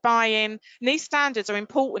leadership buy-in. These standards are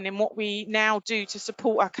important in what we now do to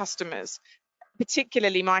support our customers,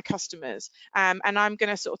 particularly my customers, and I'm going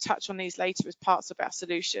to sort of touch on these later as parts of our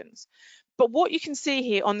solutions. But what you can see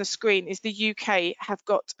here on the screen is the UK have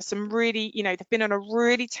got some really, they've been on a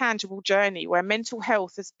really tangible journey where mental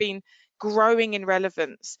health has been growing in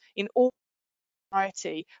relevance in all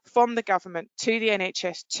society, from the government to the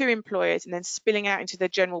NHS to employers, and then spilling out into the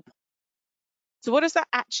general. So what does that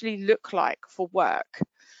actually look like for work?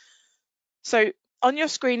 So on your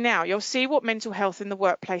screen now, you'll see what mental health in the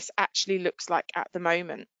workplace actually looks like at the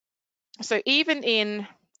moment. So even in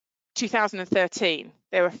 2013,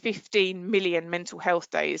 there were 15 million mental health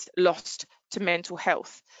days lost to mental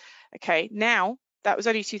health. Okay, now that was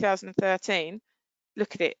only 2013.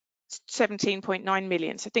 Look at it, 17.9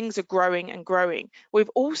 million. So things are growing and growing. We've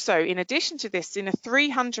also, in addition to this, seen a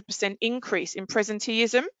 300% increase in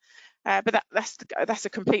presenteeism. But that's a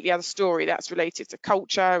completely other story. That's related to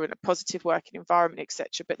culture and a positive working environment,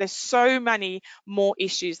 etc. But there's so many more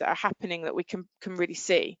issues that are happening that we can really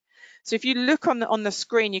see. So if you look on the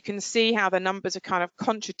screen, you can see how the numbers are kind of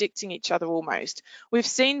contradicting each other almost. We've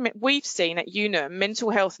seen at Unum mental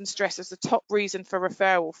health and stress as the top reason for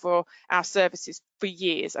referral for our services for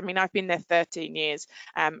years. I mean, I've been there 13 years,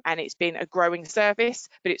 and it's been a growing service,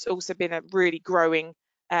 but it's also been a really growing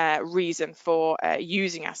reason for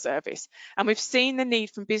using our service. And we've seen the need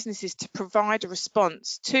from businesses to provide a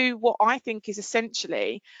response to what I think is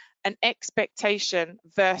essentially an expectation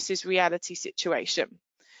versus reality situation.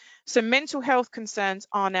 So mental health concerns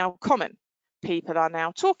are now common. People are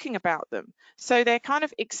now talking about them. So they're kind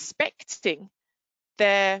of expecting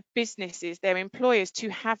their businesses, their employers, to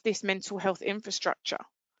have this mental health infrastructure.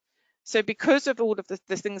 So because of all of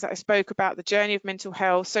the things that I spoke about, the journey of mental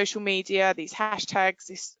health, social media, these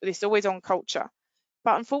hashtags, this always on culture,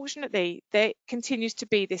 but unfortunately there continues to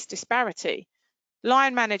be this disparity.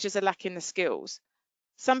 Line managers are lacking the skills.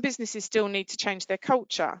 Some businesses still need to change their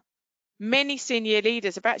culture. Many senior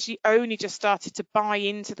leaders have actually only just started to buy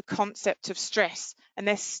into the concept of stress, and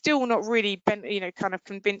they're still not really kind of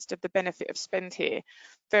convinced of the benefit of spend here.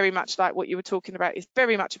 Very much like what you were talking about, is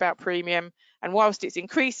very much about premium, and whilst it's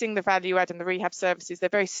increasing the value add and the rehab services,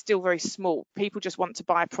 they're still very small. People just want to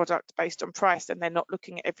buy a product based on price, and they're not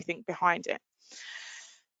looking at everything behind it.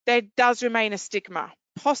 There does remain a stigma,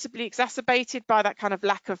 possibly exacerbated by that kind of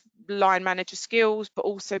lack of line manager skills, but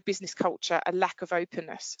also business culture, a lack of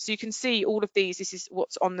openness. So you can see all of these, this is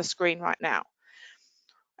what's on the screen right now.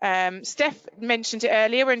 Steph mentioned it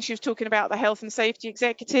earlier when she was talking about the health and safety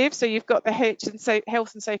executive. So you've got the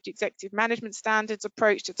health and safety executive management standards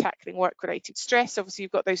approach to tackling work-related stress. Obviously,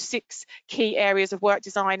 you've got those 6 key areas of work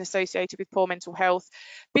design associated with poor mental health.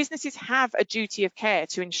 Businesses have a duty of care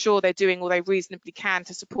to ensure they're doing all they reasonably can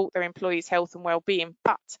to support their employees' health and well-being,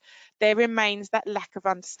 but there remains that lack of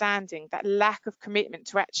understanding, that lack of commitment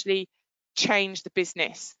to actually change the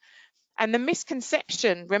business. And the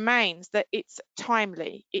misconception remains that it's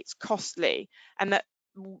timely, it's costly, and that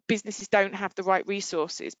businesses don't have the right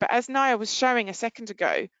resources. But as Naya was showing a second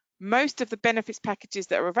ago, most of the benefits packages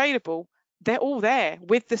that are available, they're all there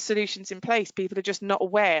with the solutions in place. People are just not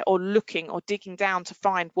aware or looking or digging down to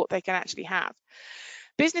find what they can actually have.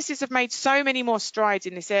 Businesses have made so many more strides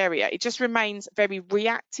in this area. It just remains very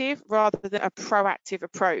reactive rather than a proactive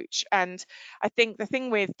approach. And I think the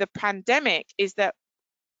thing with the pandemic is that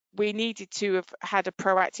we needed to have had a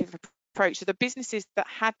proactive approach. So the businesses that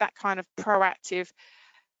had that kind of proactive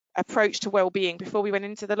approach to well-being before we went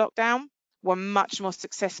into the lockdown were much more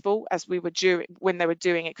successful as we were when they were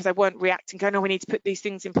doing it, because they weren't reacting, going, oh, we need to put these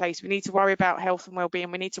things in place. We need to worry about health and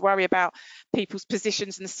well-being. We need to worry about people's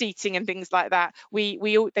positions and seating and things like that. They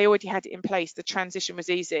already had it in place. The transition was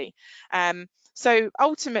easy. So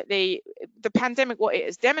ultimately, the pandemic, what it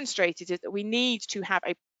has demonstrated is that we need to have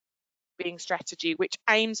a strategy which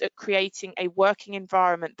aims at creating a working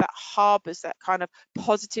environment that harbours that kind of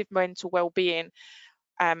positive mental well-being,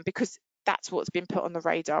 because that's what's been put on the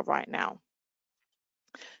radar right now.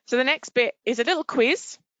 So the next bit is a little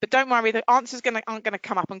quiz, but don't worry, the answers aren't going to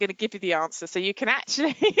come up. I'm going to give you the answer, so you can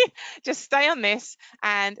actually just stay on this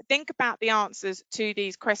and think about the answers to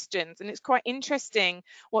these questions. And it's quite interesting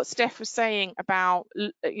what Steph was saying about,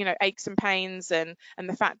 aches and pains, and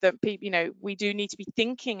the fact that people, we do need to be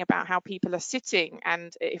thinking about how people are sitting,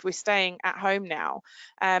 and if we're staying at home now.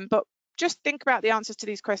 But just think about the answers to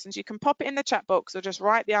these questions. You can pop it in the chat box or just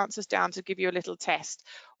write the answers down to give you a little test.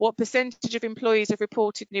 What percentage of employees have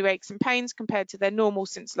reported new aches and pains compared to their normal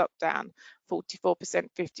since lockdown? 44%,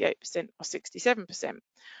 58%, or 67%.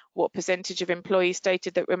 What percentage of employees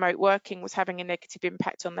stated that remote working was having a negative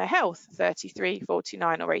impact on their health? 33,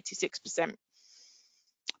 49, or 86%.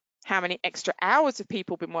 How many extra hours have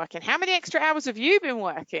people been working? How many extra hours have you been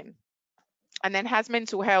working? And then, has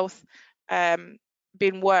mental health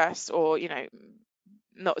been worse, or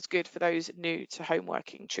not as good for those new to home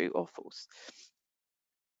working. True or false?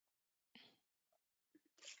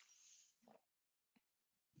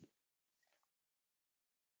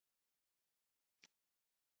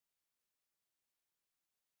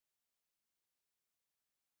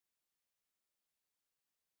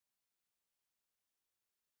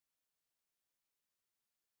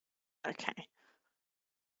 Okay.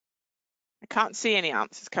 I can't see any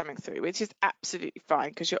answers coming through, which is absolutely fine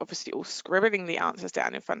because you're obviously all scribbling the answers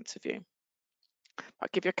down in front of you. I'll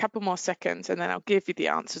give you a couple more seconds and then I'll give you the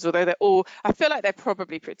answers, although they're all, I feel like they're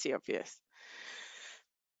probably pretty obvious.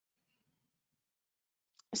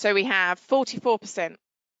 So we have 44%.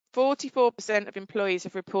 44% of employees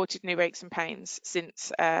have reported new aches and pains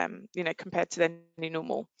since, compared to their new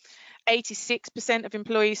normal. 86% of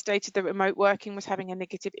employees stated that remote working was having a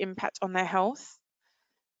negative impact on their health.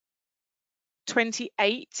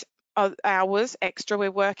 28 hours extra we're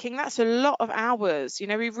working. That's a lot of hours.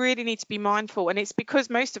 We really need to be mindful, and it's because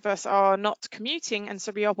most of us are not commuting, and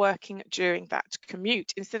so we are working during that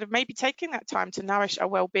commute instead of maybe taking that time to nourish our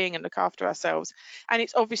well-being and look after ourselves. And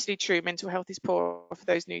it's obviously true, mental health is poor for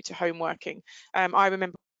those new to home working. I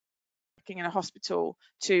remember working in a hospital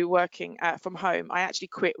to working from home. I actually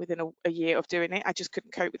quit within a year of doing it. I just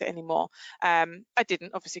couldn't cope with it anymore. I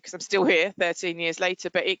didn't, obviously, because I'm still here 13 years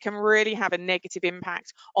later, but it can really have a negative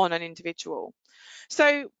impact on an individual.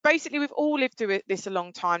 So basically, we've all lived through this a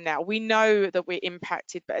long time now. We know that we're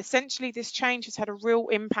impacted, but essentially this change has had a real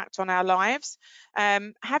impact on our lives.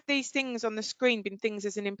 Have these things on the screen been things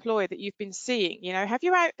as an employer that you've been seeing? Have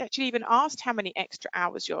you actually even asked how many extra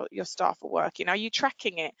hours your staff are working? Are you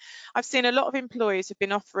tracking it? I've seen a lot of employers have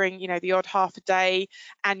been offering, the odd half a day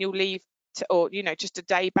annual leave or just a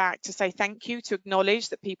day back to say thank you, to acknowledge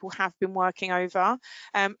that people have been working over.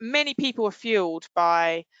 Many people are fueled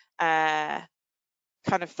by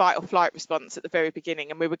kind of fight or flight response at the very beginning,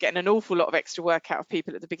 and we were getting an awful lot of extra work out of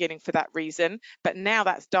people at the beginning for that reason, but now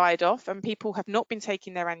that's died off and people have not been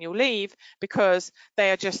taking their annual leave because they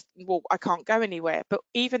are just, well, I can't go anywhere. But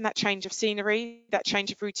even that change of scenery, that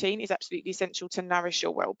change of routine is absolutely essential to nourish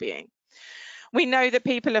your well-being. We know that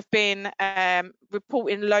people have been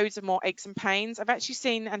reporting loads of more aches and pains. I've actually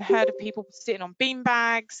seen and heard of people sitting on bean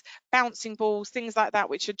bags, bouncing balls, things like that,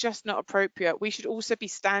 which are just not appropriate. We should also be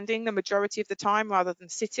standing the majority of the time rather than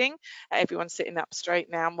sitting. Everyone's sitting up straight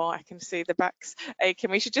now, more I can see the backs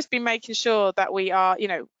aching. We should just be making sure that we are,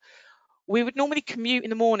 we would normally commute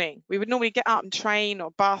in the morning. We would normally get up and train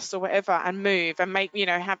or bus or whatever and move and make,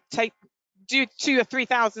 do 2,000 or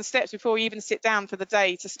 3,000 steps before we even sit down for the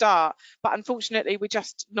day to start. But unfortunately, we're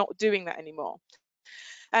just not doing that anymore.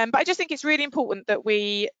 But I just think it's really important that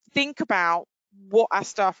we think about what our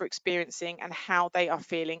staff are experiencing and how they are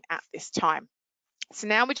feeling at this time. So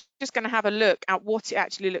now we're just going to have a look at what it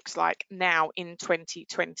actually looks like now in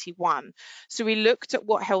 2021. So we looked at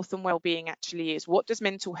what health and well-being actually is. What does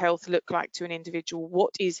mental health look like to an individual?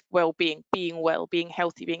 What is well-being? Being well, being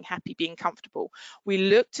healthy, being happy, being comfortable. We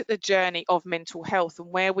looked at the journey of mental health and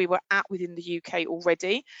where we were at within the UK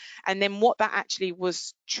already, and then what that actually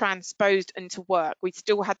was transposed into work. We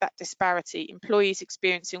still had that disparity, employees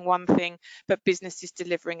experiencing one thing, but businesses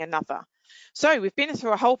delivering another. So we've been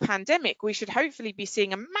through a whole pandemic. We should hopefully be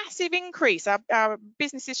seeing a massive increase. Our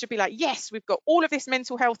businesses should be like, yes, we've got all of this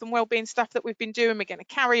mental health and wellbeing stuff that we've been doing. We're going to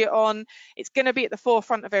carry it on. It's going to be at the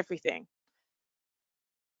forefront of everything.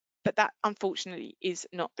 But that, unfortunately, is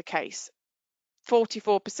not the case.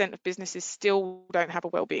 44% of businesses still don't have a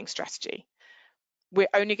wellbeing strategy. We're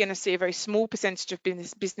only going to see a very small percentage of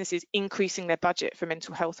businesses increasing their budget for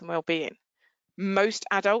mental health and wellbeing. Most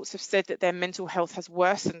adults have said that their mental health has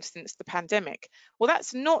worsened since the pandemic. Well,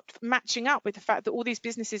 that's not matching up with the fact that all these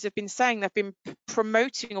businesses have been saying they've been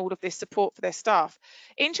promoting all of this support for their staff.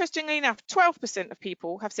 Interestingly enough, 12% of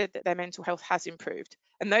people have said that their mental health has improved.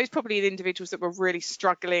 And those probably the individuals that were really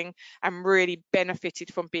struggling and really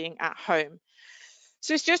benefited from being at home.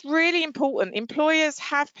 So it's just really important. Employers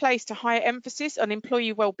have placed a higher emphasis on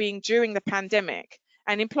employee well-being during the pandemic.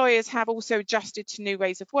 And employers have also adjusted to new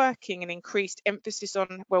ways of working and increased emphasis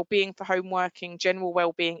on well-being for home working, general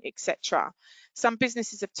well-being, etc. Some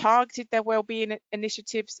businesses have targeted their well-being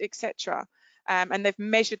initiatives, etc. And they've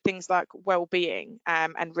measured things like well-being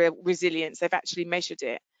and resilience. They've actually measured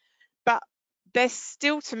it. But there's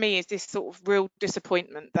still, to me, is this sort of real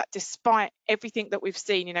disappointment that despite everything that we've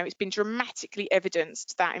seen, it's been dramatically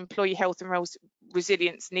evidenced that employee health and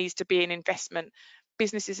resilience needs to be an investment.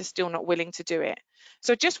 Businesses are still not willing to do it.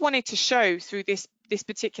 So just wanted to show through this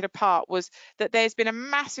particular part was that there's been a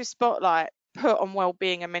massive spotlight put on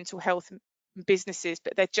well-being and mental health businesses,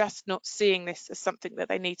 but they're just not seeing this as something that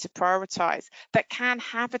they need to prioritize, that can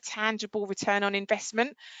have a tangible return on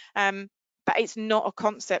investment. But it's not a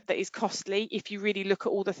concept that is costly if you really look at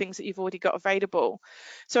all the things that you've already got available.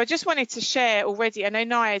 So I just wanted to share already, I know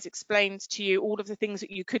Naya has explained to you all of the things that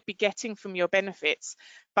you could be getting from your benefits,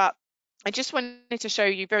 but I just wanted to show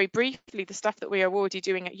you very briefly the stuff that we are already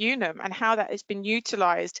doing at Unum and how that has been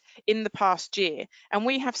utilised in the past year. And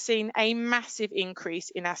we have seen a massive increase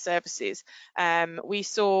in our services.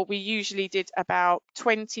 We usually did about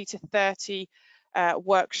 20 to 30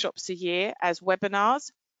 workshops a year as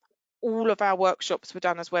webinars. All of our workshops were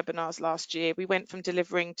done as webinars last year. We went from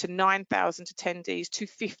delivering to 9,000 attendees to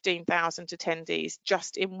 15,000 attendees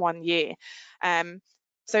just in 1 year.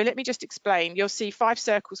 So let me just explain. You'll see 5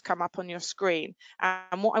 circles come up on your screen.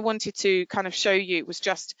 And what I wanted to kind of show you was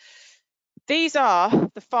just, these are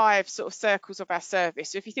the 5 sort of circles of our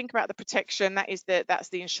service. So if you think about the protection, that's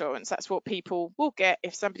the insurance. That's what people will get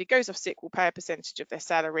if somebody goes off sick, will pay a percentage of their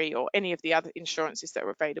salary, or any of the other insurances that are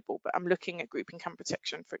available. But I'm looking at group income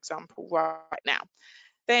protection, for example, right now.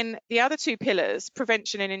 Then the other 2 pillars,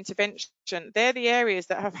 prevention and intervention, they're the areas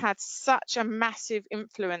that have had such a massive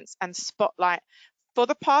influence and spotlight for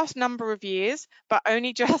the past number of years, but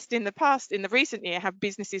only just in the recent year have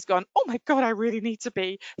businesses gone, oh my God, I really need to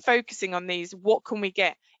be focusing on these. What can we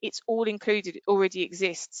get? It's all included, it already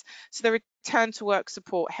exists. So the return to work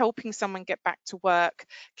support, helping someone get back to work,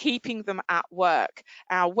 keeping them at work,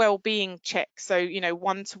 our well-being checks, so, you know,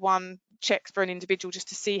 one-to-one checks for an individual just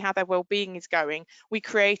to see how their well-being is going. We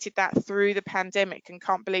created that through the pandemic and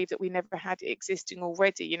can't believe that we never had it existing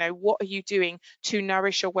already. You know, what are you doing to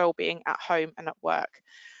nourish your well-being at home and at work?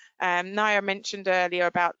 Naya mentioned earlier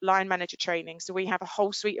about line manager training. So we have a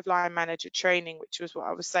whole suite of line manager training, which was what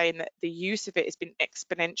I was saying, that the use of it has been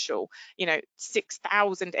exponential. You know,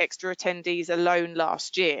 6,000 extra attendees alone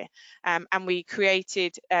last year. And we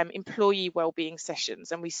created employee wellbeing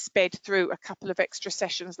sessions, and we sped through a couple of extra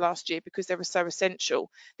sessions last year because they were so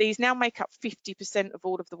essential. These now make up 50% of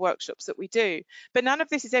all of the workshops that we do. But none of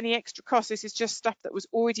this is any extra cost. This is just stuff that was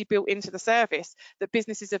already built into the service that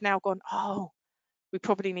businesses have now gone, oh, we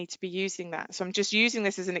probably need to be using that. So I'm just using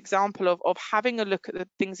this as an example of having a look at the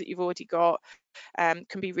things that you've already got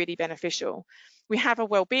can be really beneficial. We have a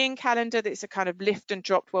wellbeing calendar that's a kind of lift and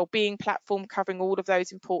drop wellbeing platform covering all of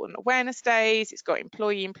those important awareness days. It's got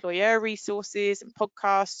employer resources and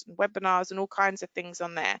podcasts and webinars and all kinds of things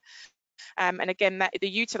on there. And again, the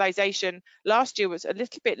utilization last year was a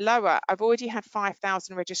little bit lower. I've already had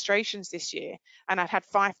 5,000 registrations this year, and I'd had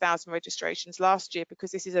 5,000 registrations last year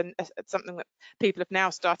because this is something that people have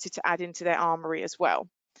now started to add into their armory as well.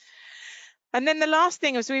 And then the last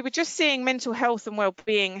thing is we were just seeing mental health and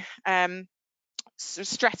well-being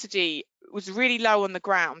strategy was really low on the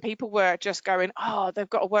ground. People were just going, oh, they've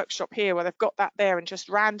got a workshop here or they've got that there, and just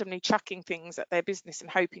randomly chucking things at their business and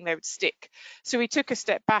hoping they would stick. So we took a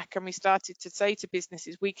step back and we started to say to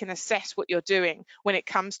businesses, we can assess what you're doing when it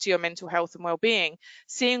comes to your mental health and well-being,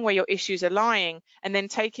 seeing where your issues are lying, and then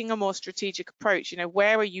taking a more strategic approach. You know,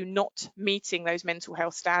 where are you not meeting those mental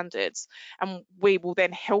health standards? And we will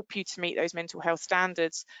then help you to meet those mental health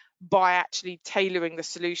standards by actually tailoring the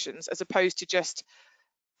solutions, as opposed to just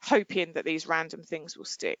hoping that these random things will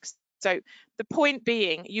stick. So the point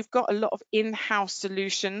being, you've got a lot of in-house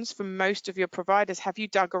solutions from most of your providers. Have you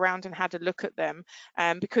dug around and had a look at them?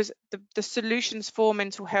 Because the solutions for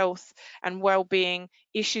mental health and well-being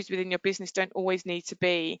issues within your business don't always need to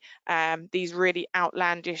be these really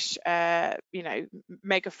outlandish, you know,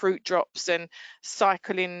 mega fruit drops and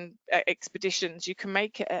cycling expeditions. You can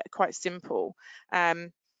make it quite simple.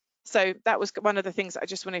 So that was one of the things that I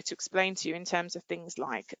just wanted to explain to you in terms of things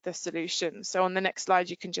like the solutions. So on the next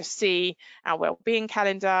slide, you can just see our wellbeing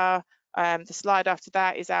calendar. The slide after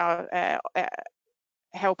that is our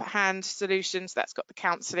help at hand solutions. That's got the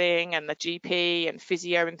counselling and the GP and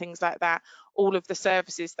physio and things like that. All of the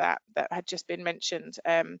services that had just been mentioned.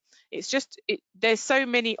 There's so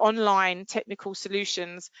many online technical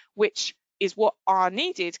solutions, which is what are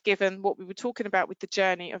needed given what we were talking about with the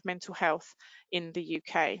journey of mental health in the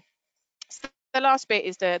UK. So the last bit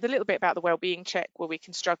is the little bit about the wellbeing check, where we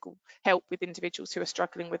can help with individuals who are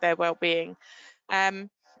struggling with their wellbeing.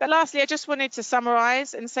 But lastly, I just wanted to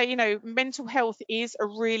summarise and say, you know, mental health is a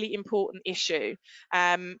really important issue.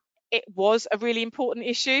 It was a really important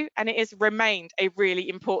issue, and it has remained a really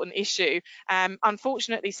important issue.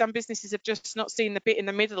 Unfortunately, some businesses have just not seen the bit in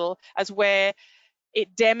the middle as where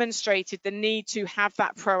it demonstrated the need to have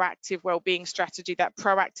that proactive wellbeing strategy, that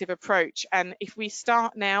proactive approach. And if we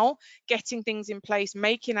start now getting things in place,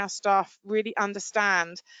 making our staff really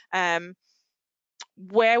understand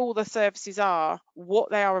where all the services are, what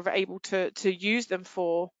they are able to use them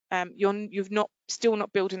for. You've still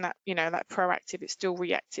not building that, that proactive, it's still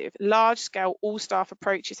reactive. Large scale all staff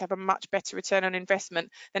approaches have a much better return on investment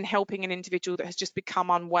than helping an individual that has just become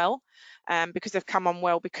unwell, because they've come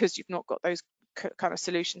unwell because you've not got those kind of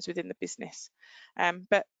solutions within the business.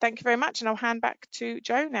 But thank you very much, and I'll hand back to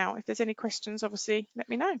Jo now. If there's any questions, obviously let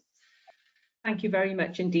me know. Thank you very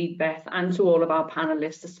much indeed, Beth, and to all of our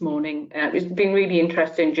panelists this morning. It's been a really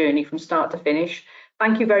interesting journey from start to finish.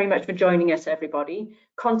 Thank you very much for joining us, everybody.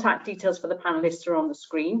 Contact details for the panelists are on the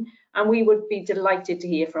screen, and we would be delighted to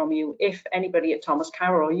hear from you if anybody at Thomas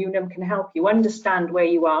Carroll or Unum can help you understand where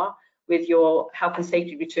you are with your health and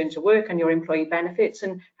safety return to work and your employee benefits,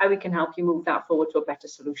 and how we can help you move that forward to a better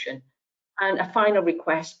solution. And a final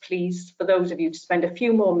request, please, for those of you to spend a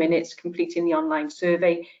few more minutes completing the online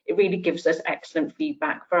survey. It really gives us excellent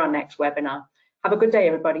feedback for our next webinar. Have a good day,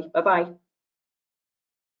 everybody. Bye-bye.